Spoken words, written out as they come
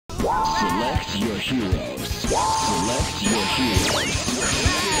Select your heroes. Select your heroes.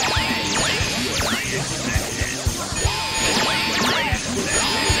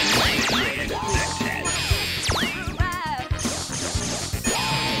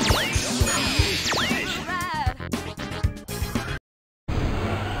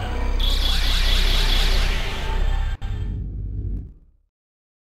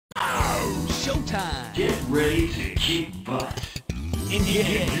 Showtime! Get ready to kick butt.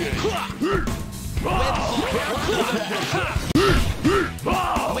 Engage! Web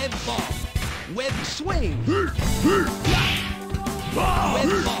ball! Web ball! Web swing! Web ball!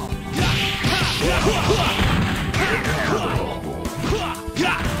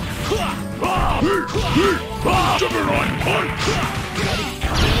 Juggernaut punch!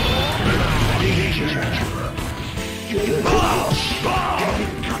 Web ball!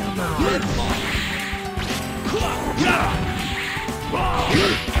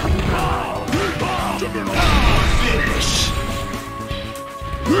 Finish!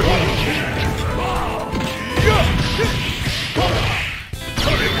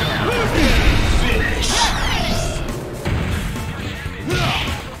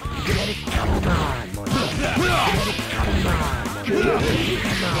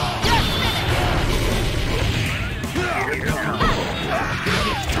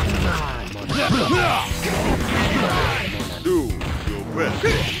 Do your best.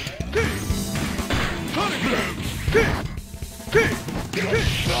 Finish.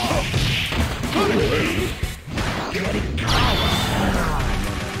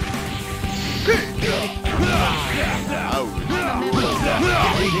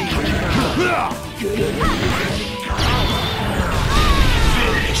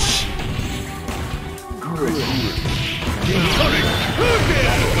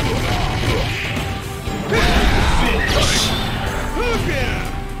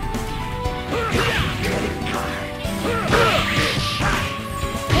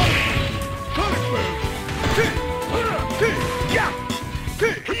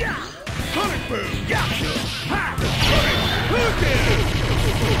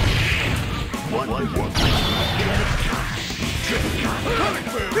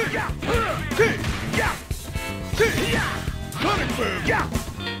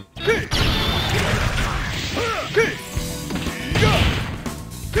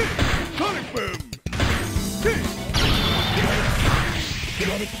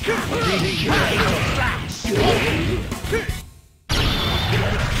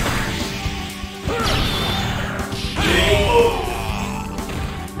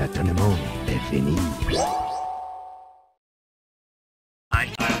 La cérémonie est finie.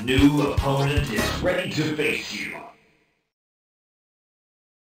 A new opponent is ready to face you.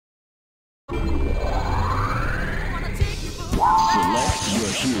 Select your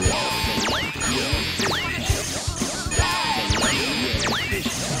hero.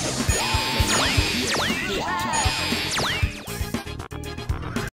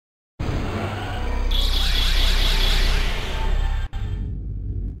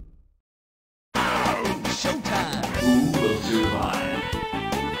 Showtime! Who will survive?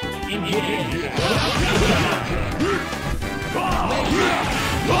 Engage!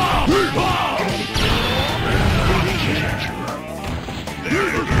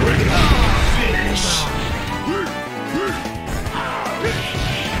 Finish.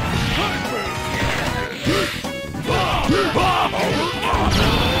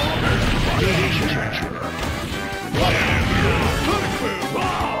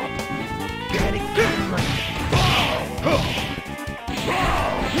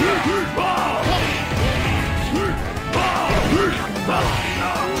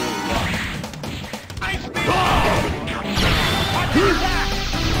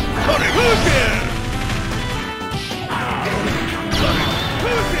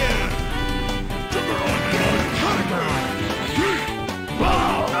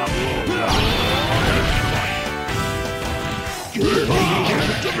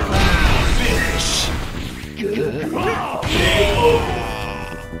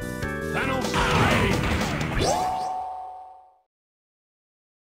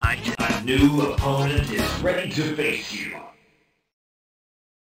 A new opponent is ready to face you.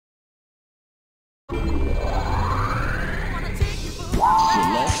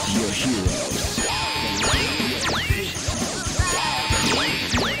 Select your heroes.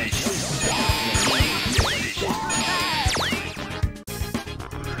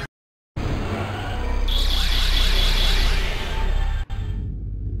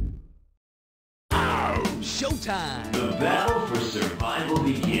 Showtime! The battle for survival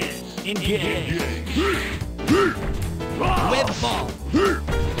begins. Engage! Web ball!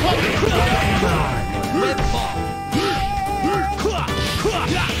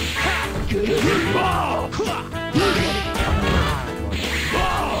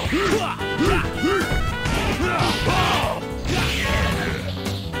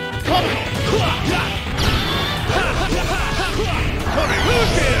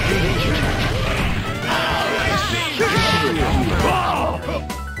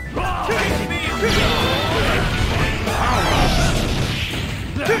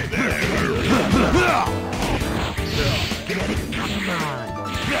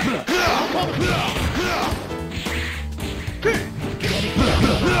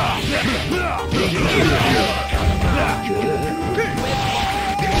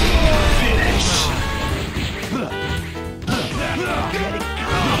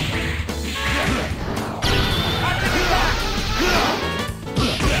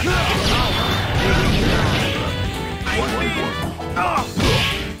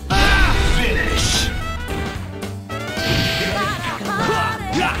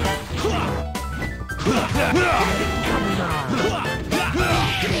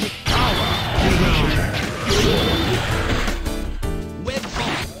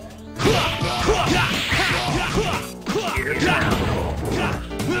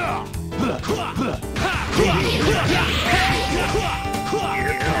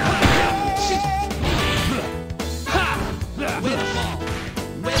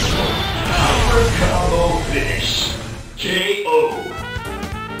 Combo finish. KO.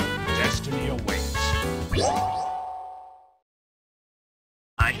 Destiny awaits.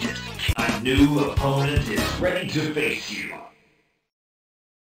 A new opponent is ready to face you.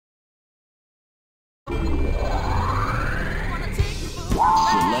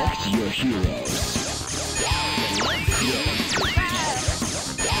 Select your heroes.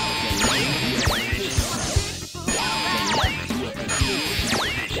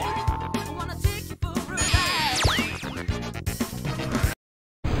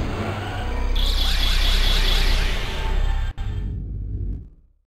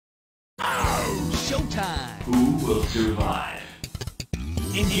 Showtime. Who will survive?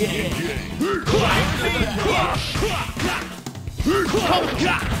 Engage.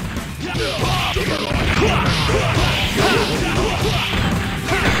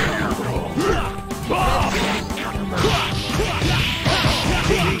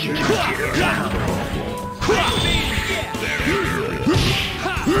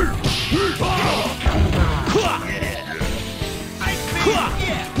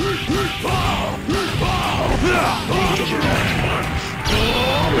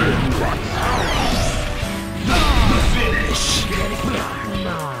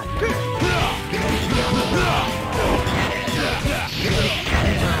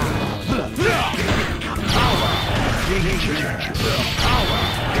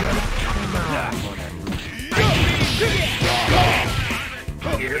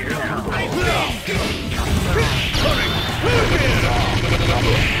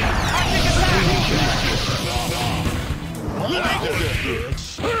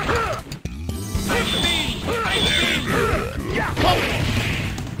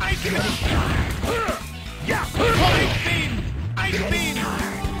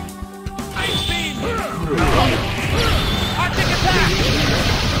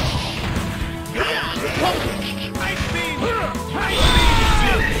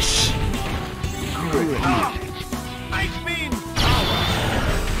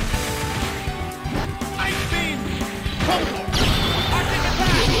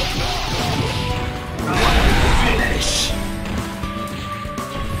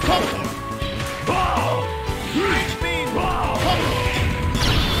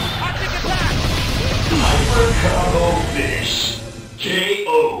 Combo finish.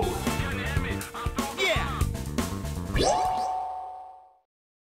 KO. Yeah.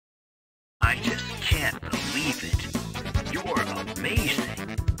 I just can't believe it. You're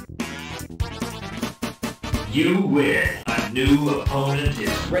amazing. You win. A new opponent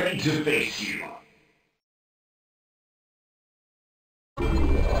is ready to face you.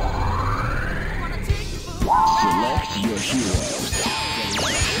 Select your heroes.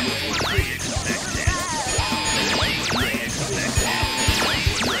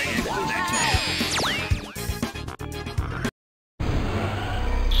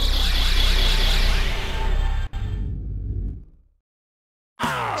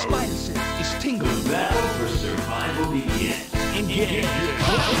 Spider sense is tingling. Battle for survival begins. Engage.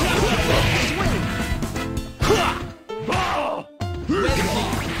 Swing. Web ball. Web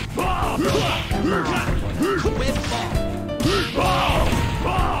ball.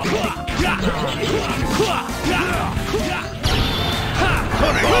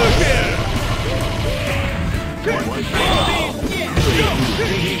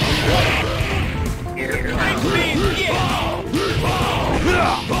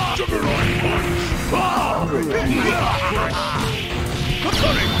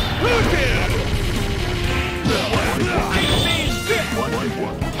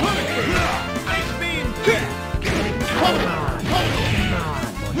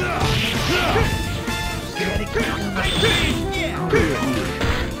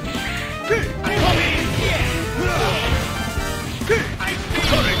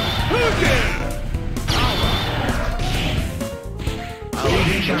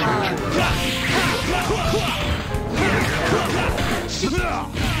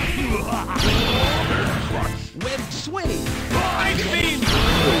 Web swing. Ice beam!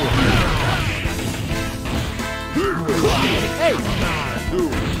 Hey! Do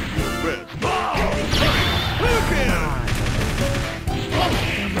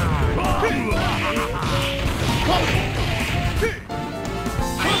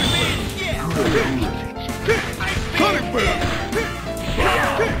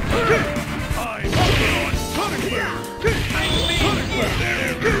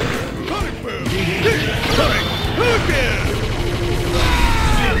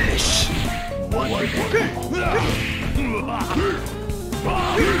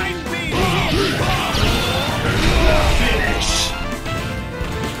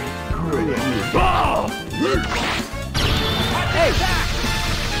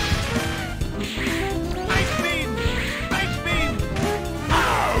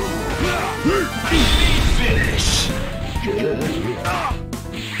your best.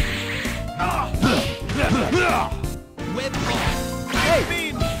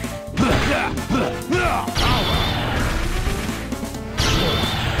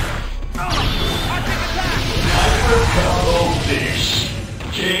 Finish.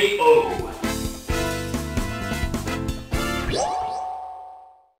 KO.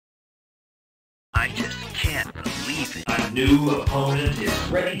 I just can't believe it. A new opponent is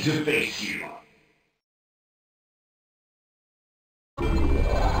ready to face you.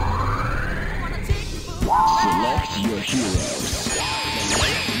 Select your heroes.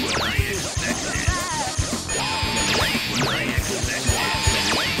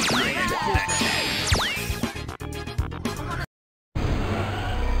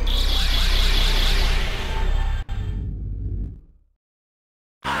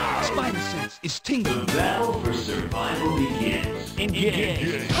 Spider sense is tingling. The battle for survival begins. Engage.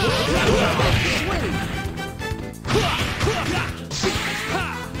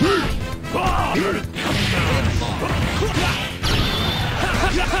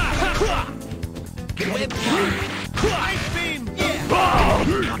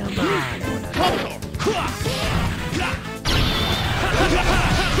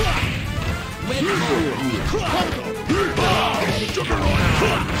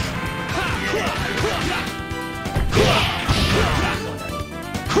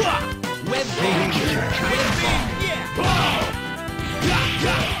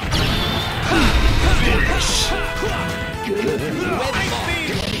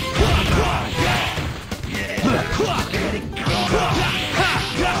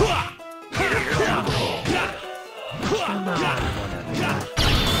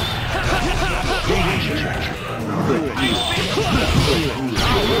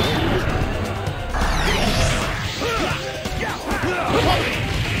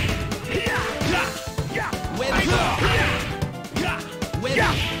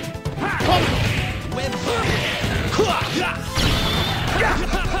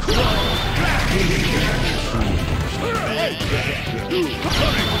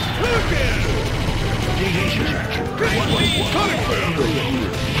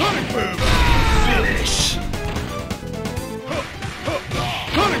 Finish!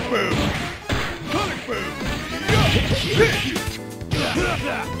 Sonic Boom! Sonic Boom!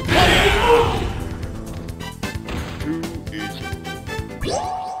 Too easy.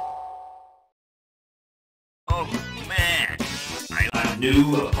 Oh man! A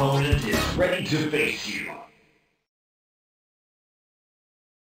new opponent is ready to face you.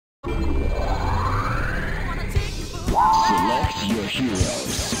 Select your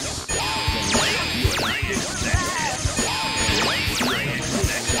heroes.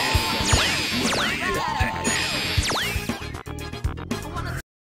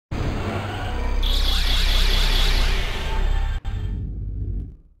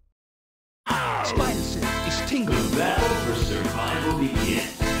 Spider sense is tingling. The battle for survival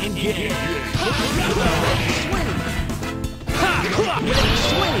begins. Engage.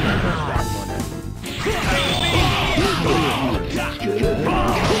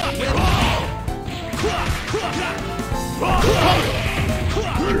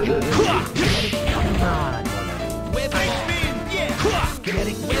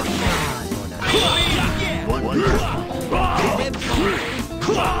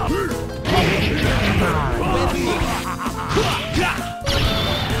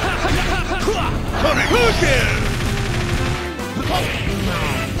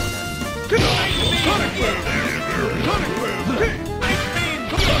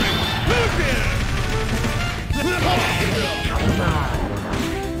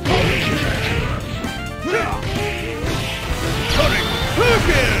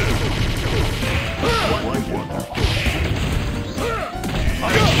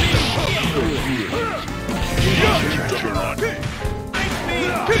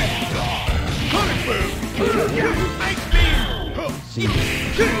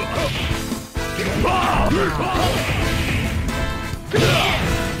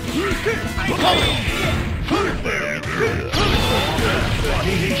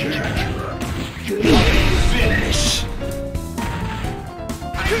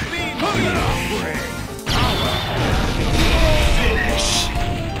 Finish!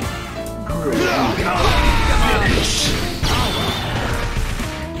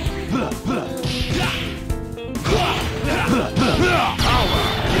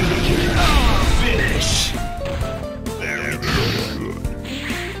 Finish! Very good.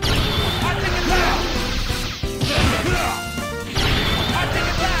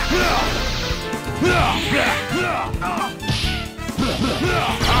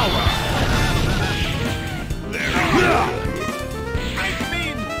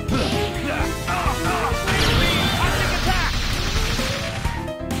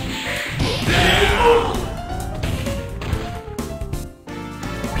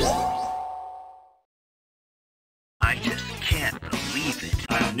 I just can't believe it.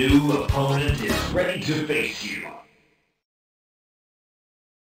 A new opponent is ready to face you.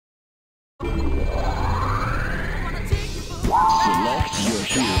 Select your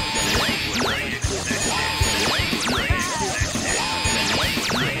hero.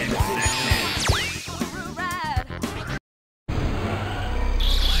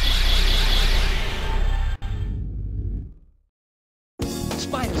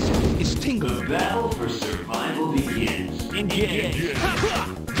 Spider sense is The tingling. battle for survival begins. Engage.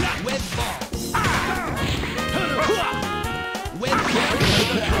 Web ball. Web ball.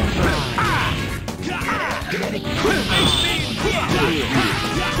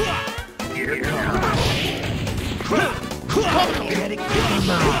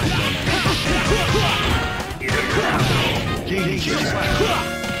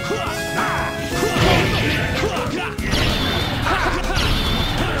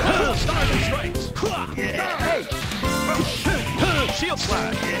 Starting strikes. Hey. Shield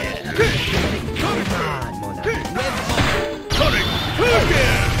slide. Come on, Web ball. Cutting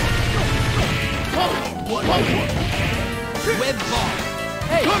again. Web ball.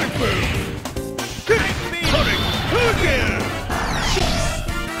 Hey. Cutting boom. Cutting again.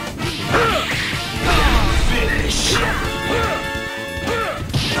 Finish!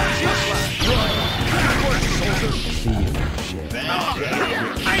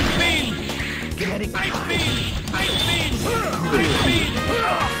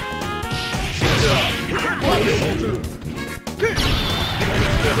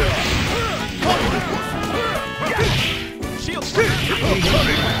 Shield slide.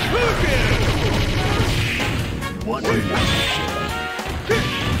 Cutting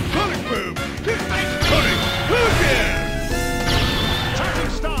boom. Cutting again. Charging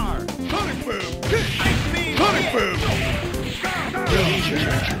star. Cutting boom. Cutting boom.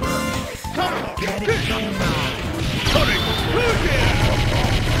 Cutting again.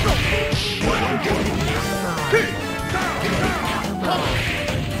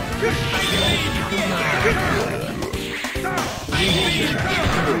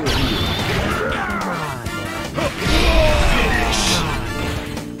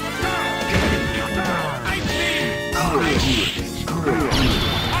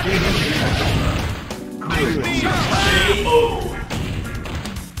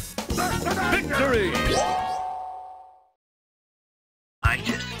 Victory. I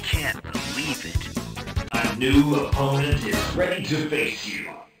just can't believe it. A new opponent is ready to face you.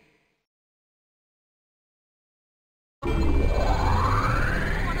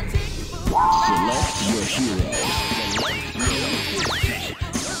 Select your hero.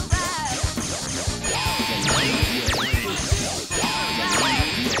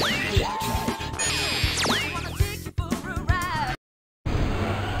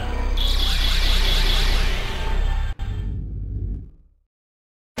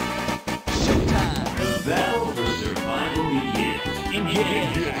 The battle for survival begins.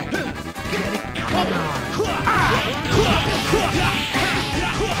 Engage!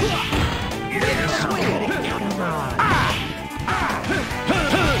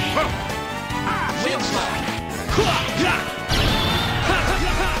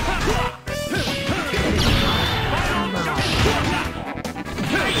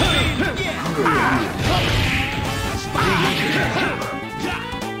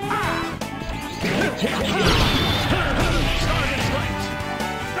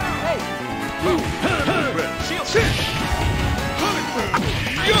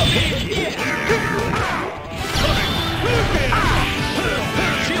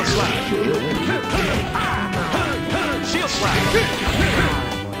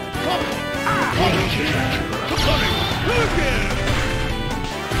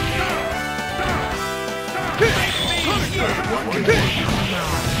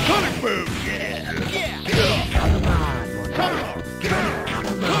 Sonic boom!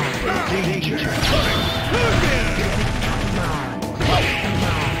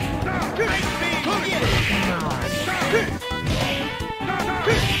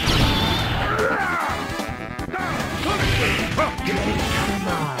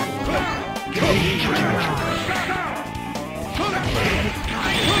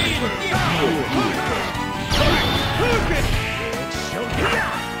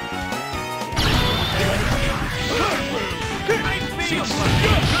 Shield slash.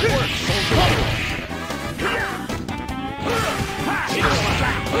 Good work, soldier. Shield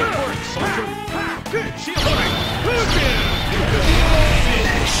slash. Good work, soldier. Shield slash.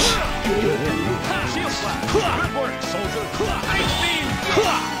 Shield slash. Good work, soldier. Ice beam.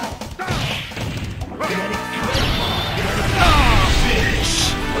 Finish!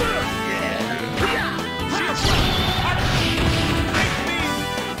 Shield slash. Ice beam.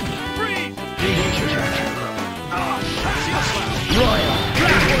 Freeze. Shield slash. Royal.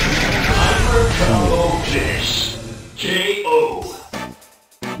 Upper combo finish. KO.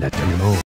 Let them know.